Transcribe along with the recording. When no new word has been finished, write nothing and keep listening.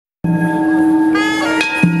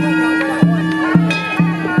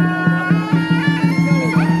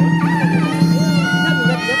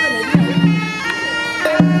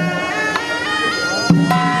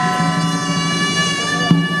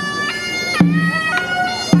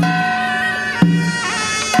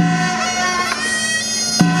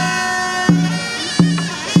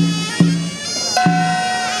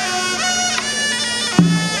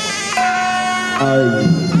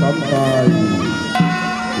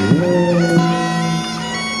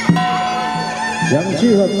将去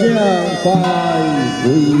合掌拜会，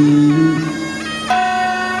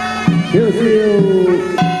跳秀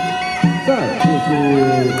再跳秀，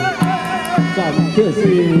再跳秀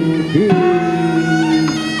去，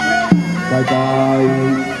拜拜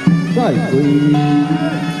再会，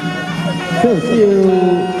跳秀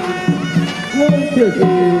我跳秀，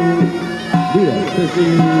你来跳秀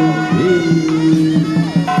去，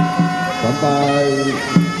三拜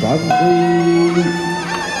三会。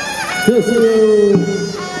 跳秀，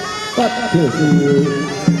八跳秀，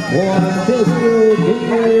万跳秀去。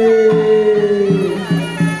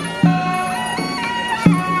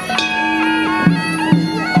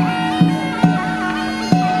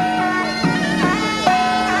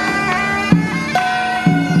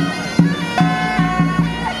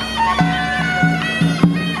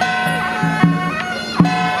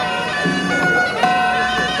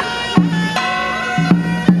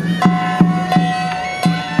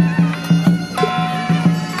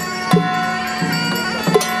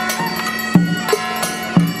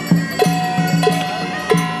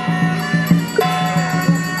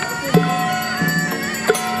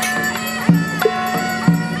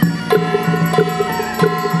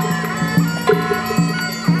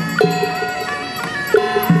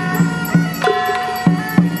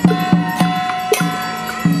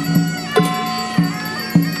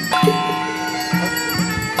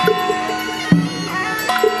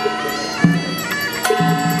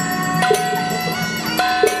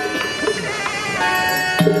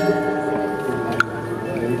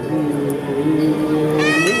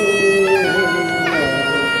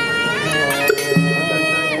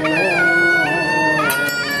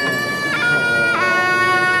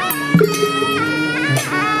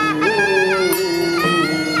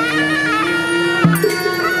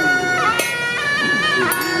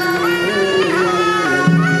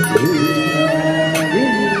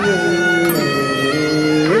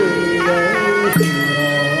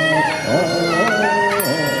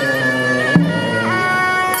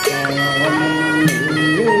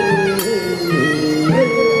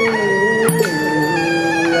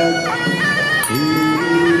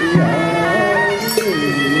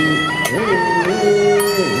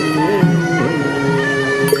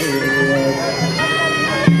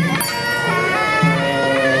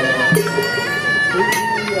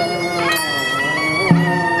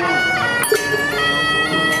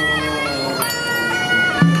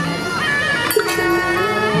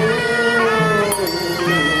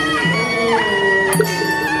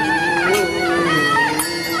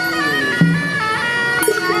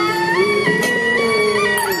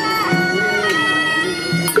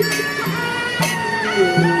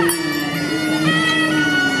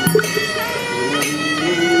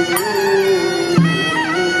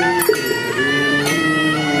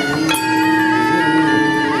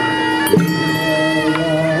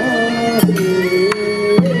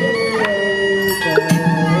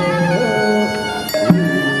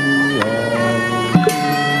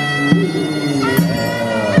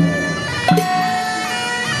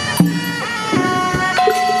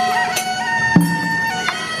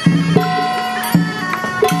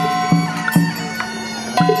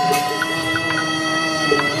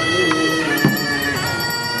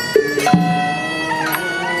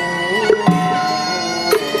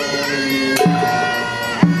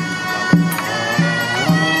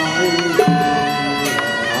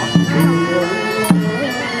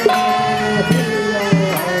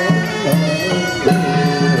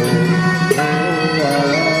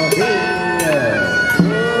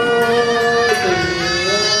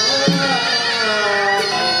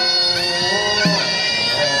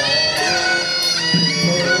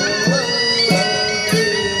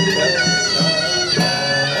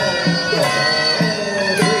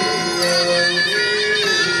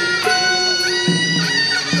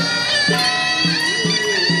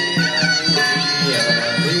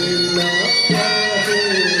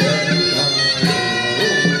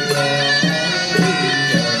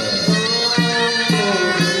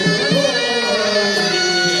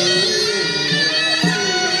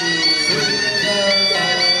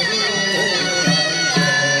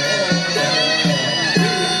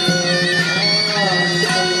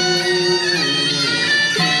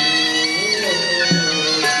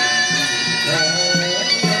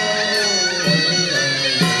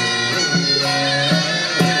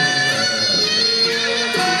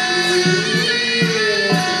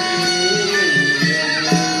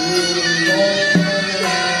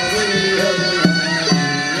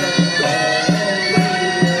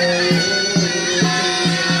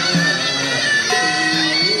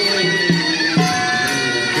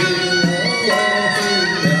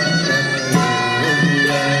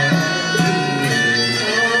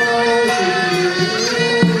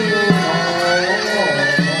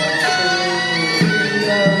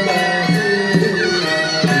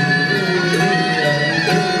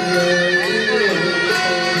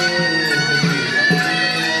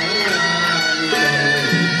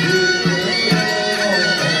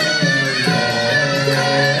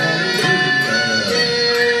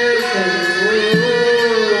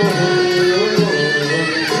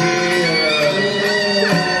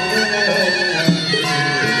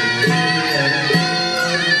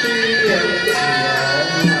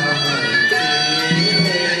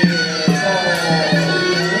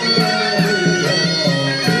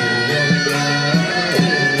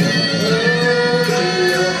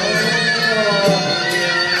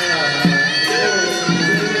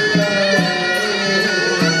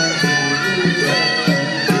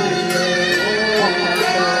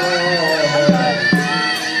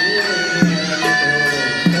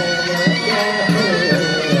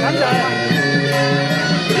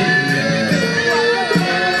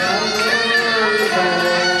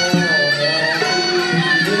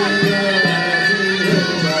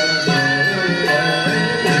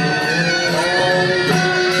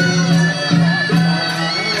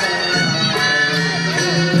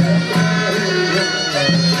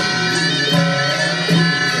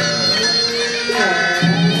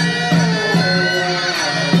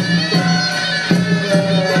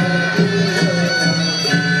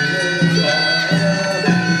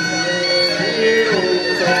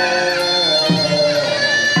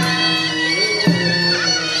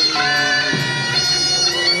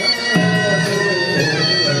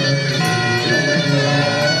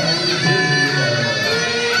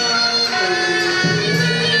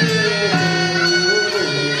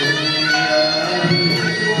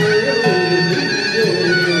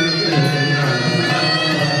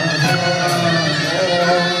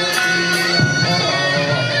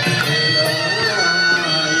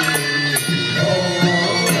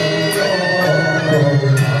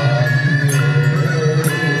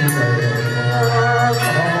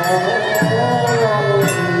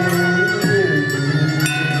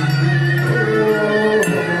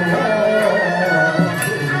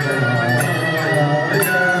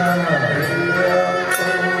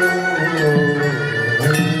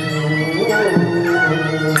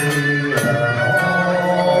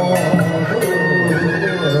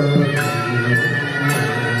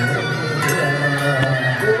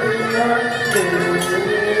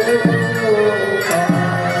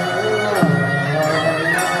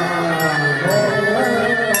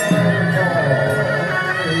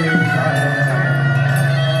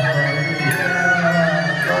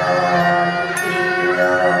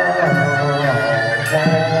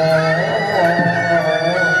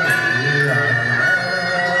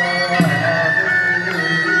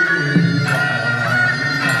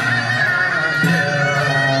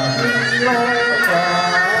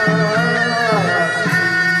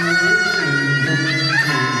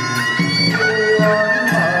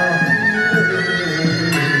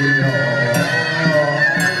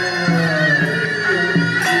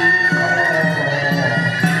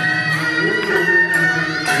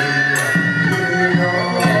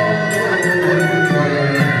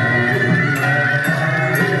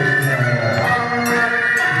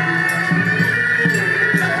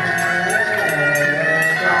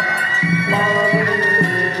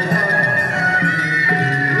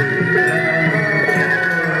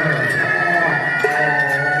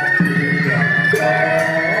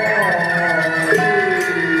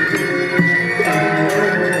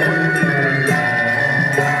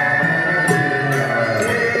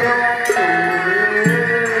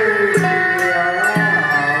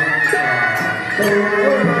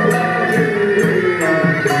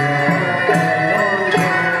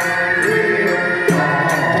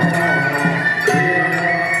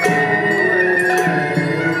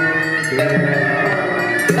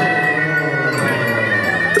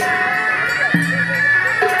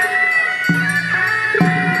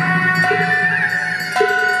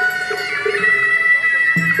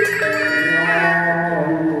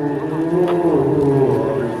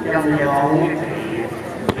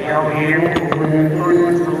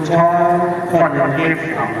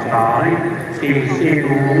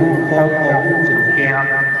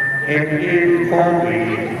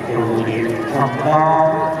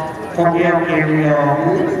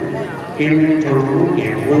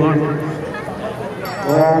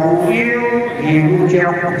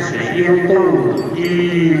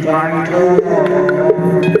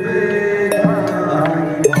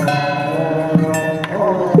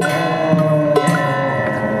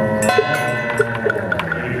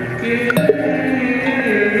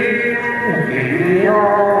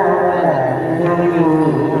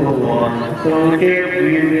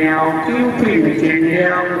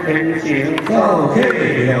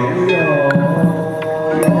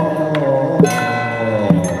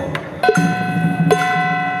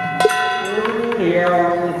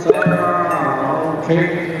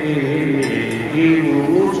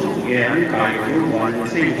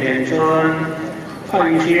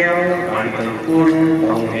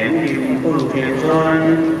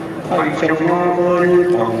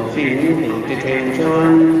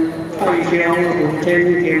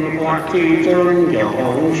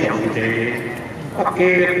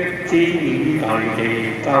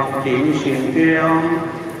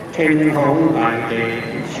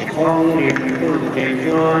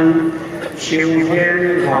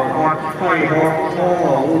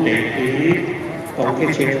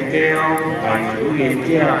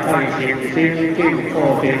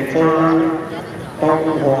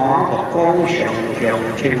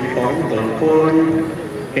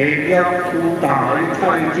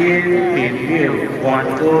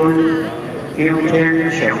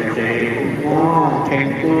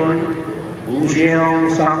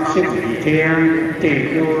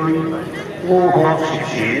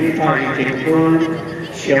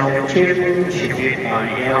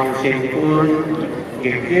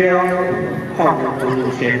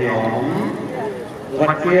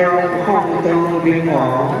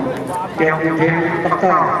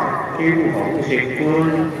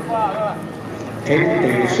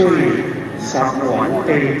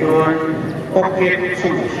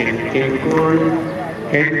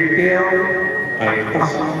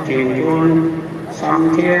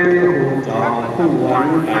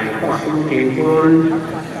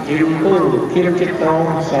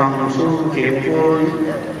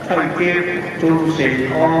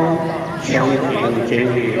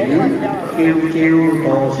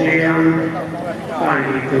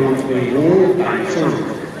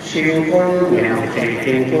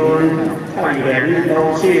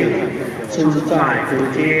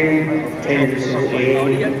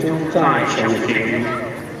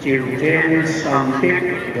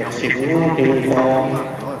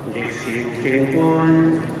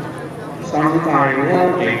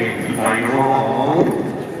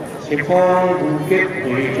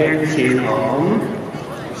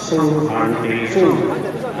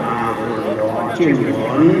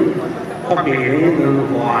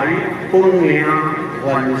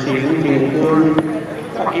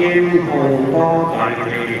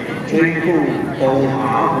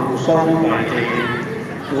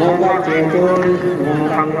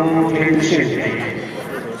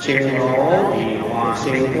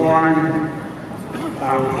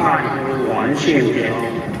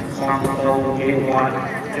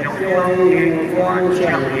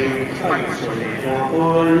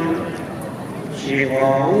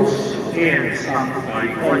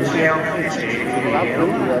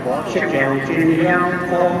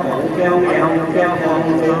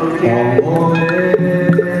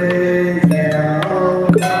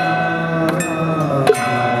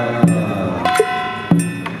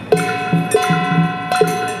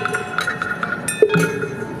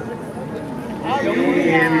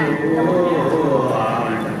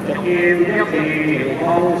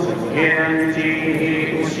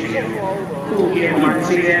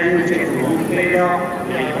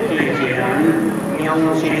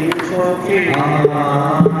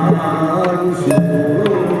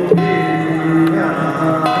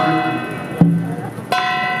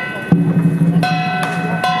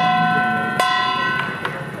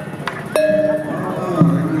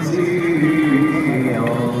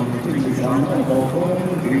高空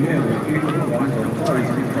地面，天空完全在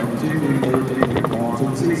进行，今年的这一块。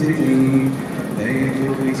岁岁年，你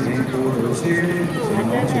就会前途多些，前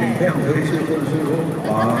往前向退休的时候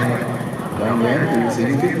来，让人有前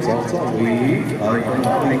景做作为，来跟我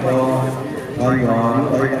们讲，来源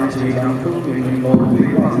来当时当苦命无为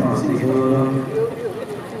万事分。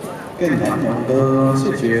健康的世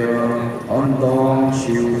界，安当受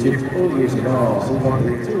疾不为是道，是法的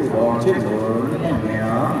主管天文命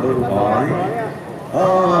落来。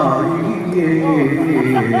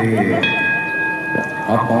阿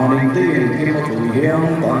爸领点给我注香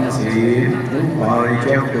担心，不快叫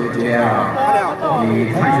回家。你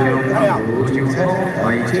太阳看不清楚，太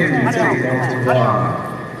前最高出发。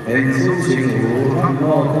人生幸福，看我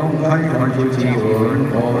公开环球新闻，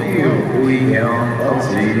我有归乡到时，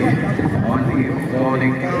我有领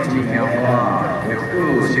导之妙话，也不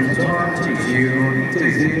心川继续这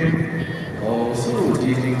些，我数之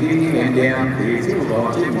前的原谅，地主我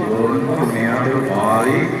新闻，我命都坏，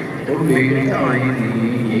我明大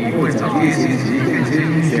你，会长期信息更新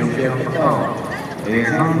上上不到。下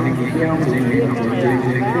山天气表前面从前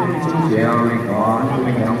天空中叫你看，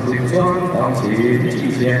归乡心酸当前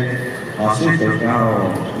极限，阿是得到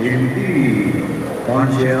天地欢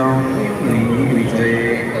笑因你在，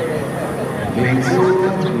民俗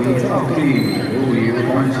你造地，无有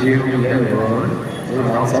欢笑人文，直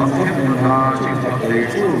到三千年下，全国地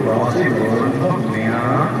主老新闻发明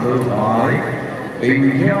得来，并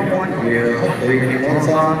向欢乐地高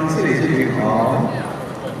山岁岁好。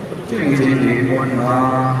正前的云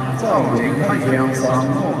下，照明太阳上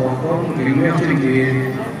好高光，明亮正热。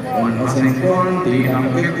云下城关，地堂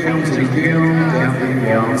北疆城疆，将平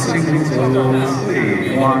阳星出水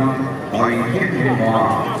湾，大天变化，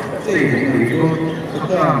这人离不不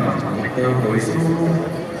敢得回书。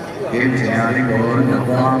天下的云花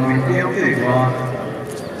明标对话，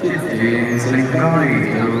一片世界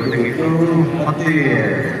都地都发电。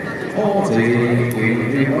好在天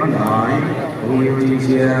地往来，不有之前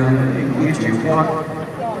你就发，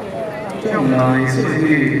将来岁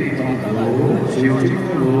月痛苦，受尽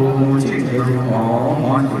苦，尽头好，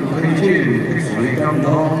万种亏欠，谁感动？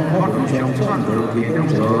我们相传的天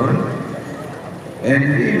真，人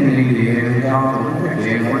定年高，天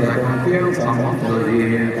我在光标上往的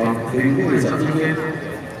脸，光天会上天，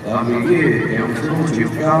大毕业两手就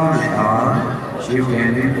加茶。修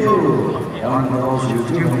炼的路，万道修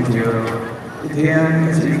天桥，一天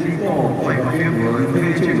经过百篇文，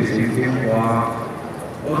非正行天花。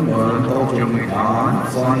我们都将会谈，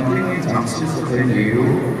山顶长四十天流，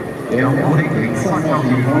两我的顶上到地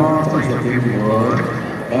花，再学天文。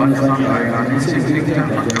晚上来看星星天，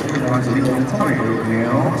大家不管心中菜有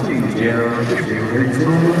苗，境界就人出。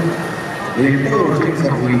连道经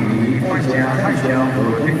常会议，万家太祥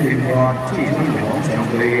和天天花，祭天皇上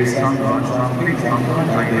对三万上天上端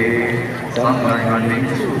大地，三万万民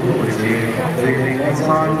主和谐，对天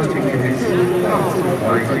山敬天师，到处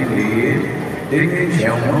来敬礼，天天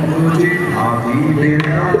向往不尽，大地变蓝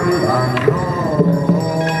蓝哦。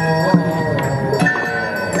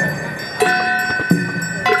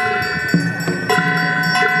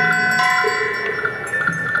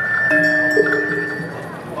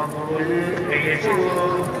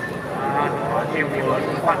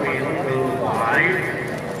发明如来，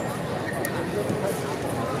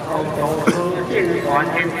后做事尽全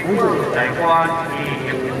天福在观义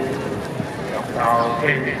到天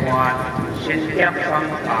观，心念三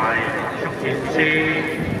大出天师，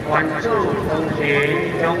观主同行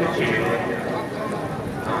永久。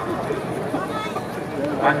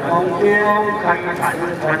万方中开坛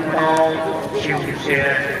传道修仙。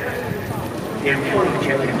天父求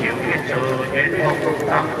求一座，愿我不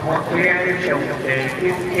当破天上地九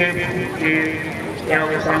天不见，要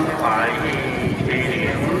三百亿地灵，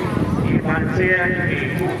一万千地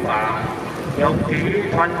不法，有地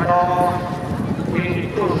传道，地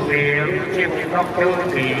不明正落周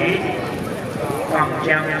地，放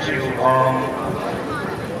将修风，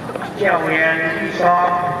教言一双，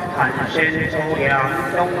谈仙抽凉，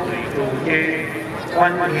东水渡经。欢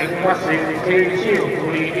迎发生天秀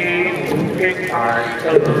归依，无边爱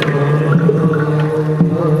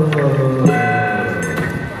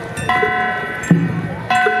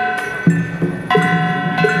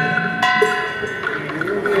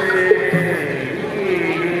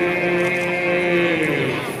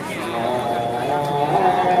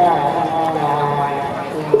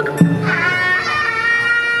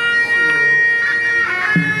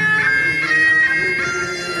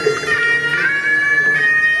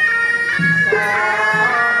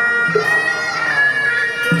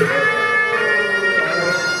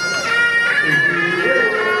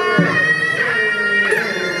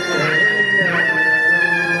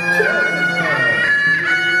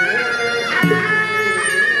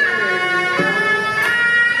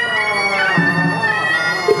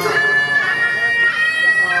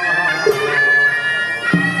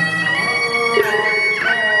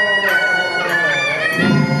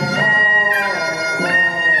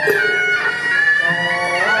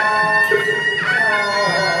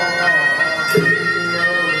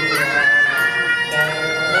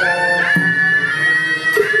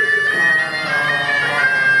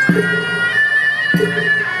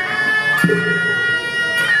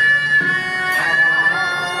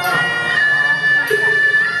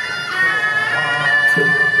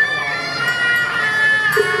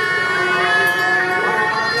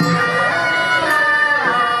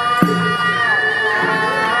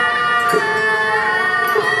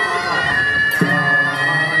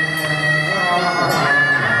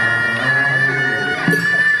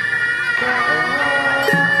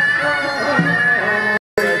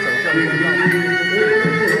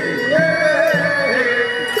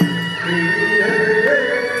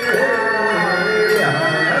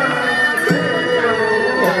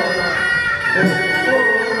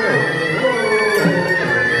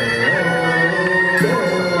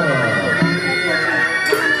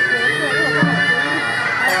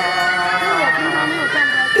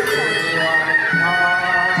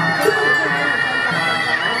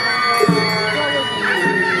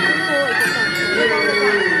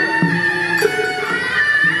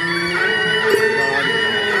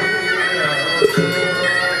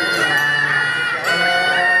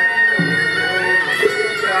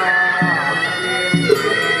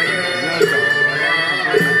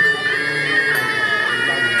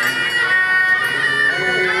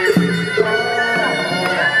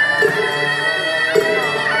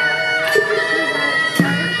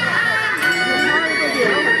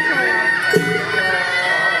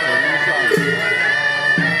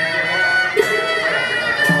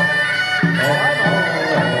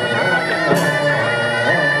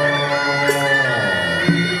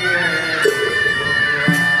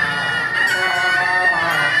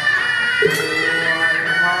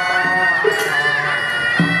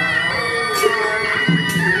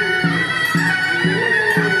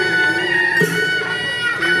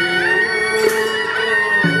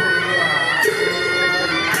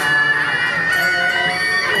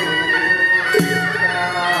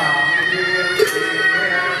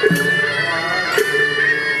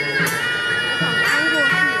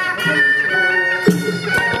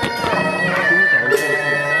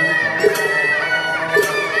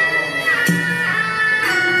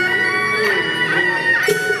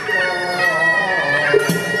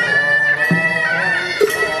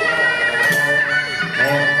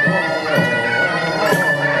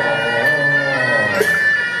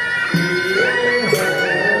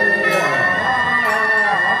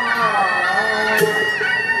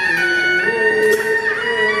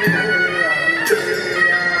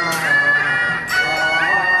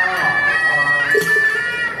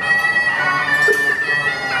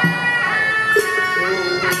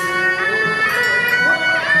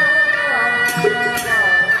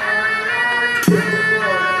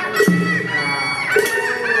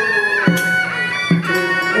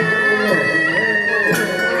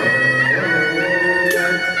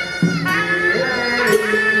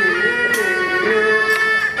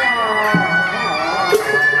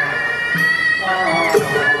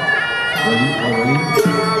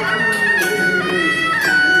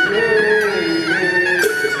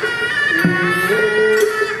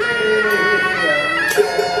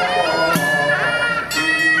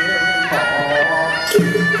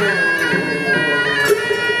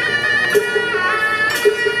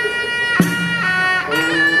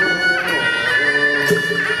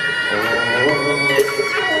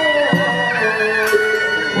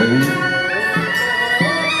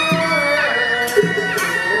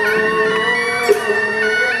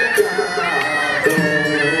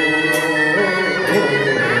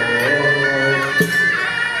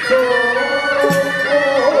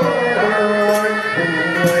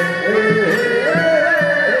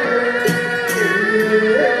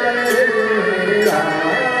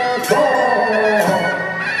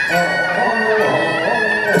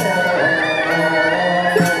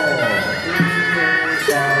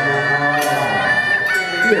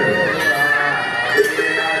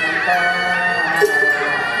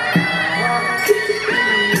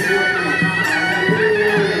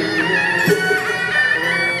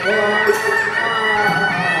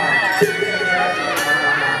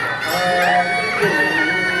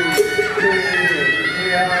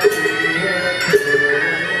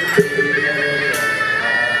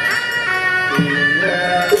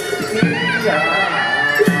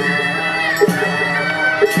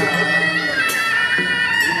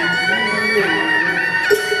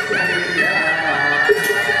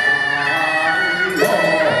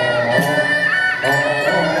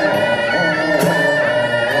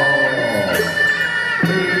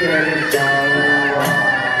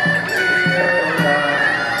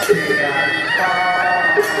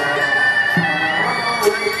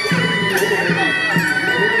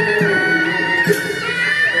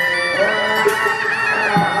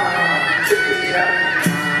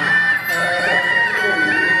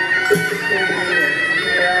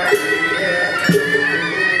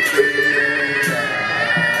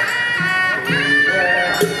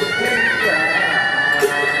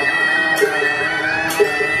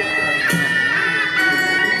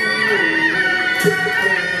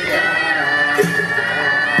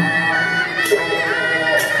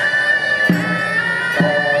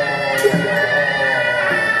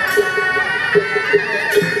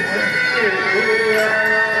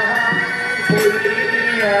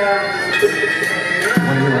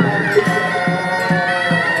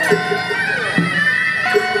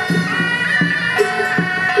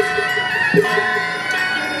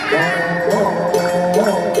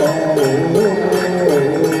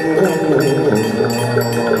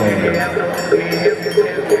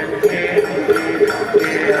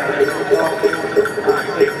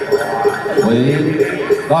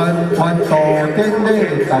咱传道典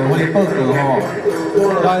礼大会报告吼，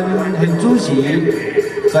咱现主席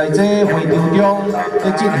在这会场中咧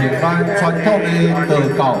进行咱传统的道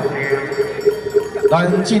教，咱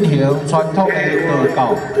进行传统的道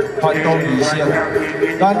教传道仪式，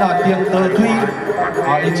咱也定道推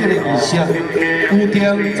伊这个仪式，固定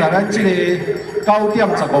在咱这个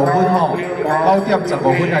9:15吼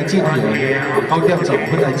，9:15来进行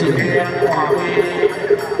，9:15来进行。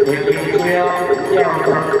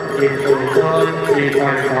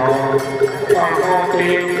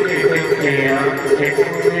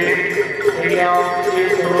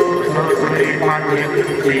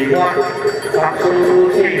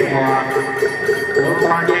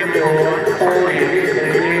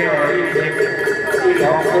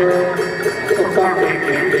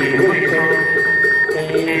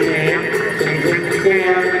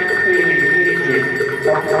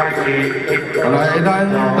 来，咱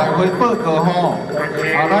大会报告吼，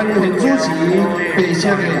咱现主席白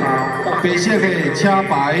色的车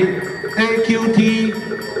牌 AQT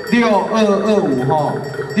 6225吼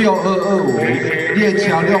，6225，你的车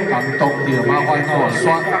辆共动着，麻烦吼刷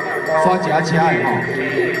一下车的吼。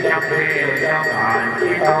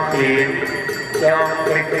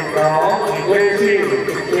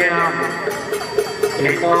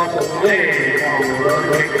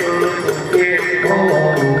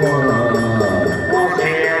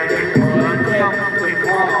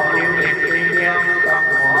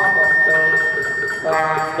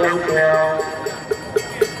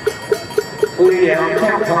 quy áo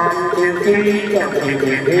chắc phong tiêu ký trong tình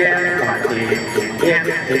nguyện viên và tình tiên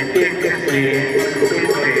cái gì tiên về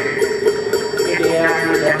tiên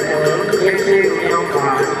đẹp hướng cái siêu nhau và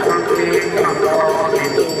trong tiên cảm lo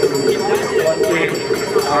tình tình quân tình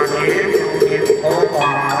ở đến những ô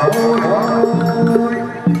bảo ôi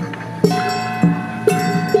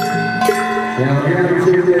想念世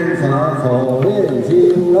间洒手恋心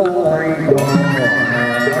来过。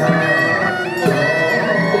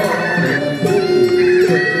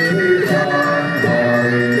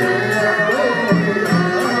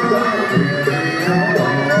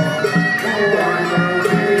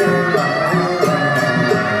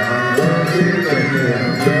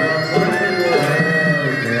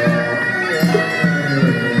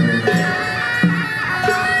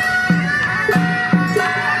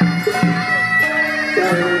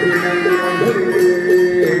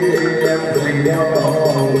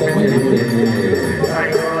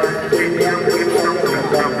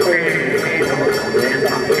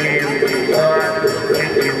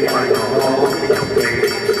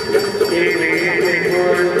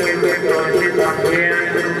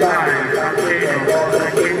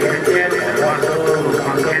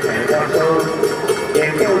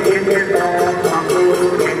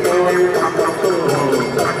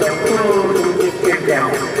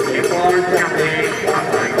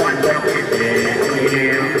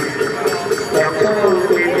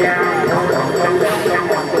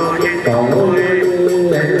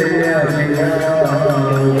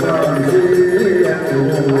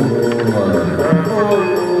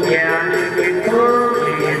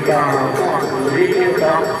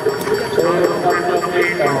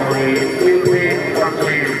yêu thiên quan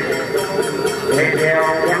trì để theo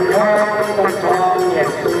nhân hóa quan thông nhật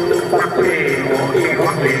sư quan trì một đi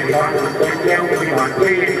quan trì quan trì theo quy hoàn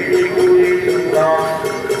quy đi quy trung do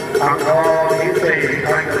thằng ho những gì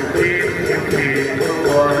thành tin những gì thương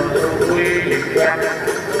nguồn thương quy dịch dân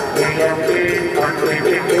thì em tin quan trì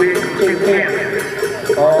trên quy trên thiên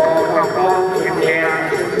có học con trên đèn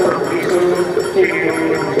tự kỹ sư chỉ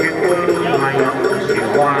trên tư mà những chỉ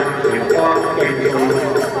hoàn chỉ con trên tù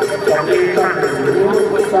trong khi săn lũ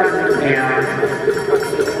săn nhà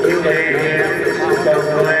yêu đề hiền đồng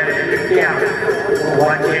người kèm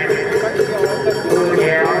hoàn chỉnh tu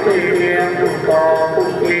nhéo thì hiền có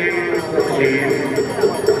cung kim chỉ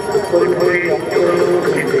quân huy tư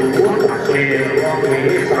thì đủ chỉ mong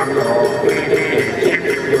nghĩ sẵn lộ quy đi chết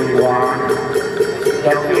đường hoàn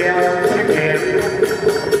đồng kia chết hiền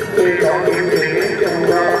tuy có kiếm thế trong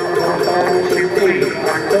đó có sinh quỷ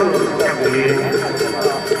ăn tư trong hiền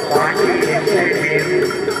quá chỉ hiền xe hiền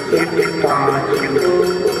trên những bà chịu tư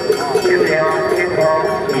siêu đeo trên đó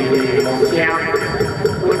thì một treo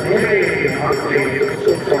quân thế hoặc về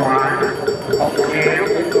xuất toán học kéo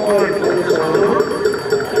cũng ôi quân số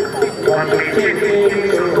còn về trên khi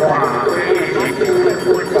sự hỏa với chỉ tư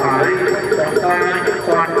quân phải trong ta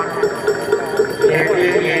toàn để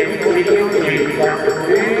nhìn quy yêu chỉ rằng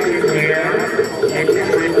quý trên nghĩa nhìn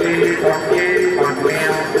suy nghĩ trong trên bản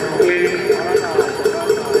mèo quy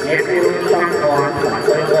nhìn yêu tăng toàn bản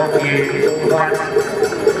thân không nhìn xung quanh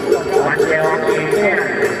bản treo chỉ khen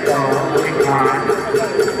tỏ sinh hoạt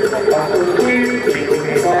và sự tin chỉ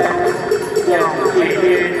quy con dòng chỉ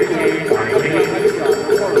nhiên chỉ phải đi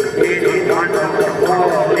đi đến toàn thân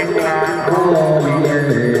ho linh can ho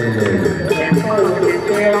em mơ thì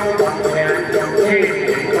treo bằng đèn trong khi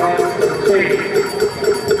con tự sĩ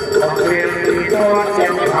còn quyền thì con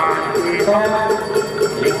treo hàng thì con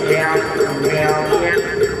lịch đèn nghèo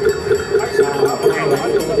đen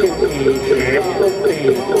thì sẽ không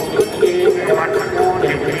thì khi đoán để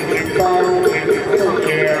thì kiến con thì không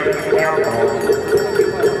kia theo tổ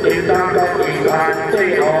thì ta có thì bàn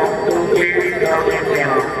chơi họ tu kinh theo những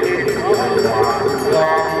nghèo thì hòa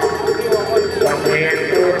con đặc biệt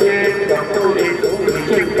tu tiên và tu đi thì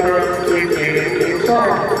trên cơ thì kiểm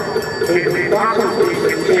soát thì quá không thì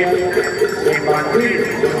kiểm trên thì bản tin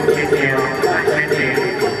thì nghèo lại phải để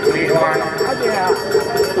quy hoạch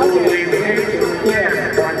tu đi với tu tiên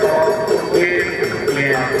toàn có tu tiên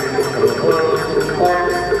nghèo ở hơn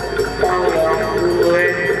con bao lòng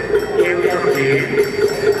người yêu nhau gì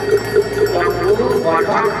trong lũ hoàn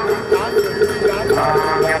thắc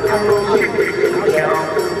nhà không xin thì tự nghèo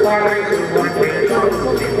quay sự hoàn thiện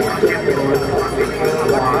trong thì hoàn thiện rồi hoàn thiện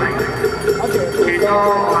cơ hoài thì do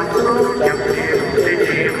hoàn xuất đặc điểm xây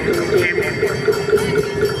điểm tu chim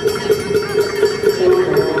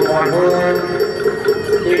tu hoàn hơn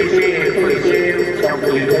đi chi tuổi chim trong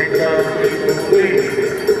kỳ thanh sơn thì tu quy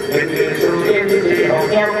để nhìn sự yên thì hậu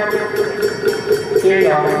nhau khi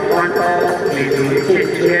lòng quan tâm thì từ trên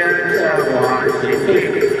thiên ra hoàn chiến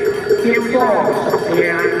thị kiếm có sọc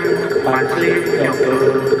thiên bản sinh theo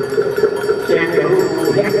từ trên đủ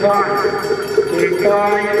hết con trên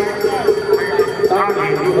coi ta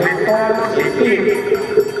nhìn hết con chiến thị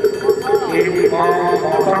kim mò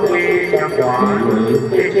mò con đi chẳng quản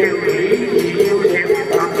để chiêu ý thì yêu thêm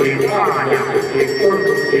ta tìm ba nhạc tìm phương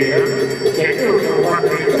tiến chế yêu sự hoàn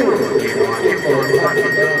thị sự thì nó trên bồn hoàn thị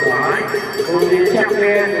cơ phải cùng đi chắc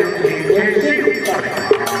lên thì thế xích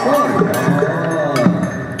Hãy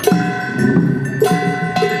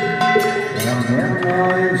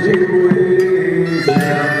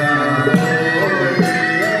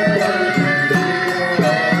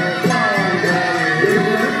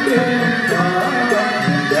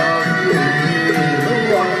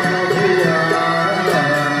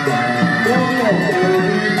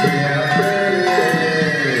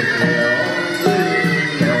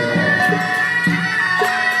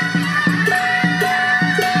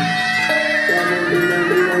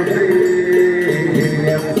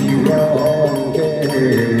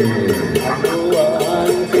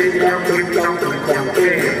subscribe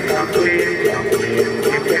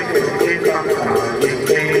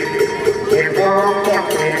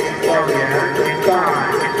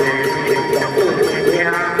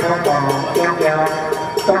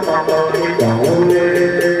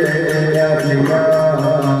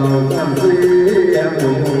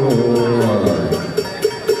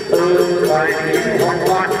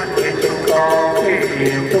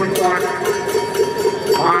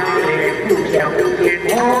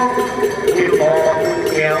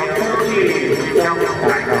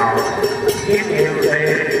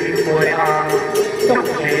cho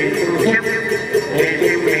kênh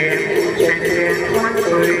Ghiền Mì Gõ để không bỏ lỡ những video hấp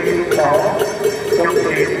dẫn.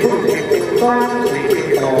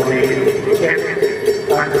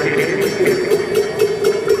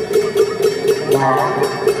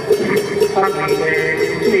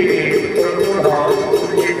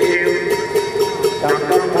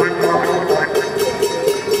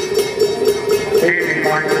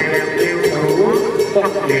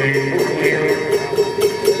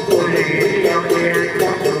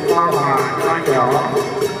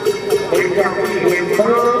 科，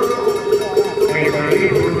每个一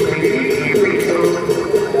分钱一位数，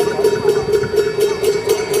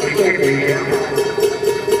一个点，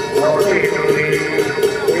我对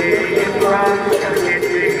对，一般相见之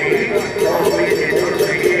礼，我会写出水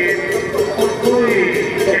印，不会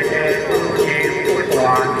现在不行不传，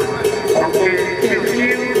我会就心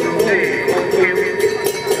不会不听，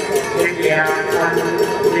天涯三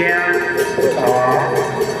两不懂，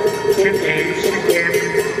心平心静。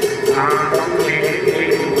 啊，当年你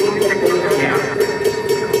不这个样，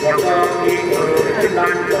我讲你可真难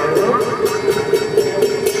得。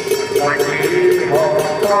万一我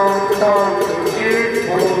当不知我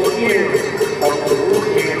应，我不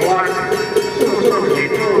喜欢，处处是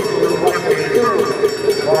处处我是处，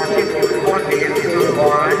我是不我是不管，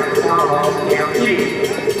大好年纪，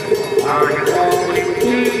啊，我灵机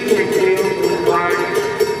一动不坏，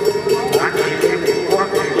啊，你我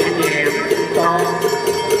是今年不懂。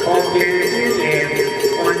 我見之前，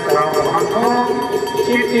溫柔寒風，天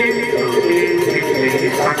天道天地地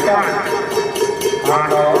散間，下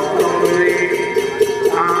落淚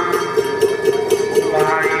啊，大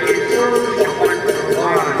蘇上溫柔啊，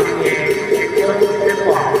夜夜春的話，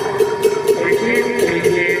地天地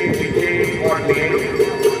天地天光明，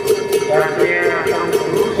大家相處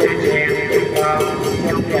世前的相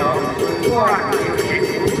友，萬年年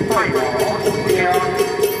快樂重要。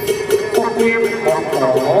 天光火，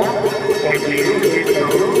地表熱土，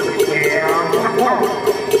夜黑空，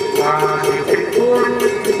啊！是官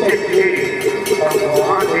的意，同我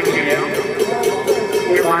的影，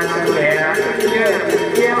一晚夜夜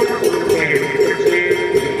將甜的心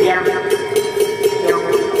一樣，將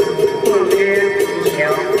不變不想，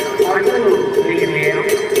愛不離明，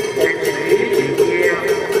在水裡邊，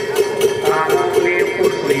啊！變不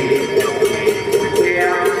碎，不變，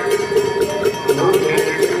如你。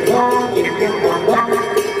 一片光光，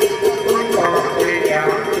温饱微凉，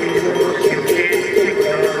一路行进这个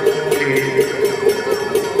路。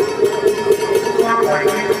花海一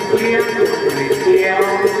边水漂，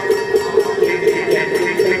天天天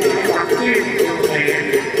天上进就行，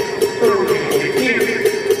路里进，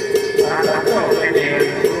啊，走在脸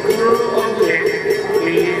路风景，一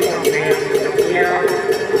上面就飘，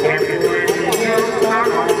天灰飘花红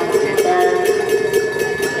一刀，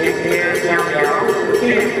天天逍遥天。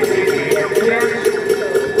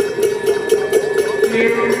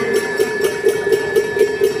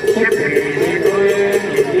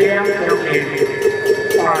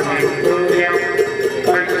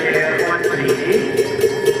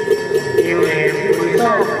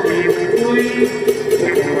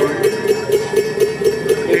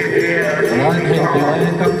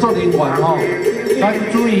 工作人员吼，咱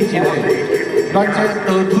注意一下，咱这倒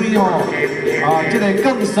推吼，啊，这个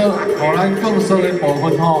更色，互咱更色的部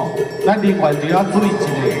分吼，咱人员就要注意一下，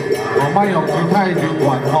莫用其他人员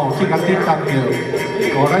吼去甲顶当着，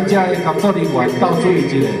互咱这个工作人员倒注意一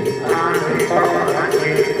下。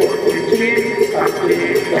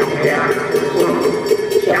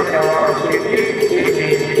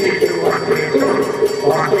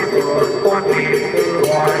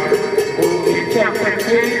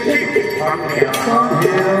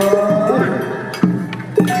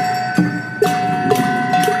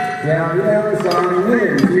 两两上面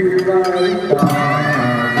就来打。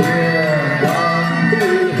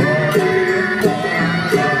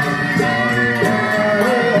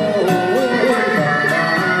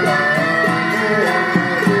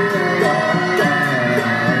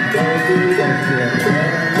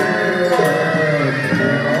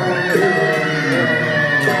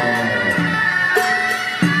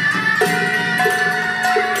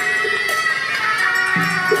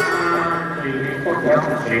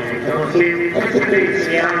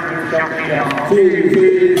 继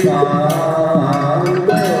续上路。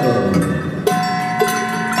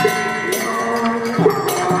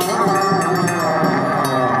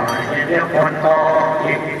现在看到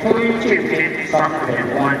推进的上面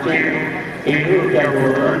环境，一路在我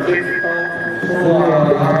这都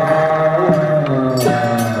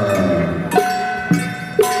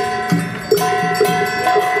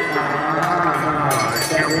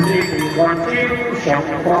环境上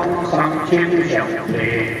方上清上水，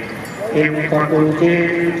因看不见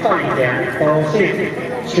太阳高兴，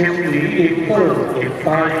青鱼一个一带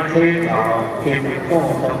天老，天过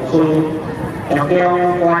同书，常将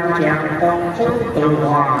关将当初的话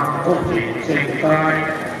不尽盛开，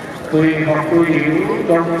归学归流中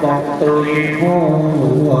国对好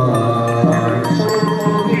啊，苏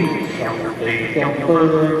地上对中国，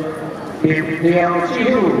平辽之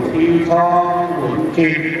路一方文景。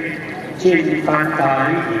 金丹台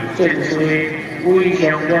已见衰，为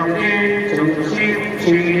上良因，自心气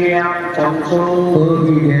量从事，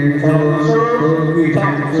从事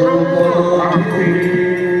好运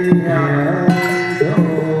呀。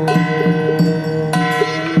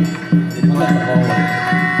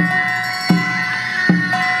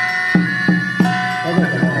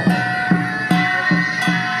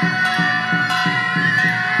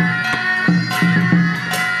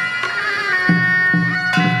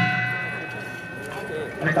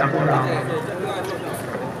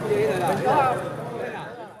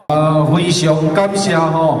 非常感谢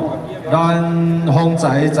吼，咱方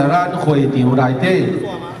才在咱会场内底，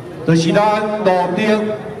就是咱路德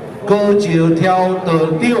高招跳道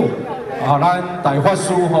长咱大法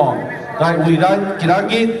师吼，来为咱今仔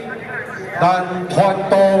日咱团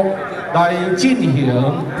队来进行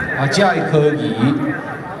这个科仪。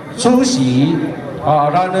此时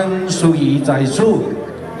咱需要在此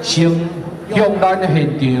先向咱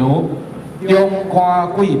现场中官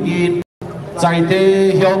贵宾。 在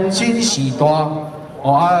地乡亲时代，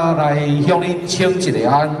来向恁请一个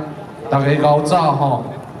安，大家熬早吼。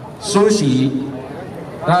此时，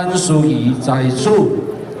咱需要在此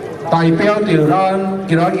代表着咱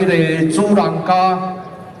今仔日的主人家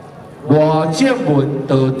赖正文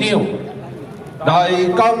道长，来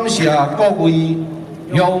感谢各位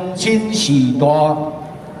乡亲时代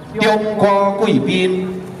中官贵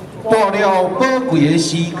宾，花了宝贵的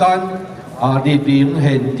时间莅临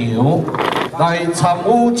现场。 来参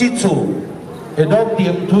与这次一路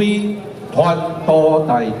登梯团道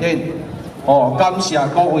大典，感谢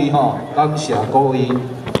各位感谢各位。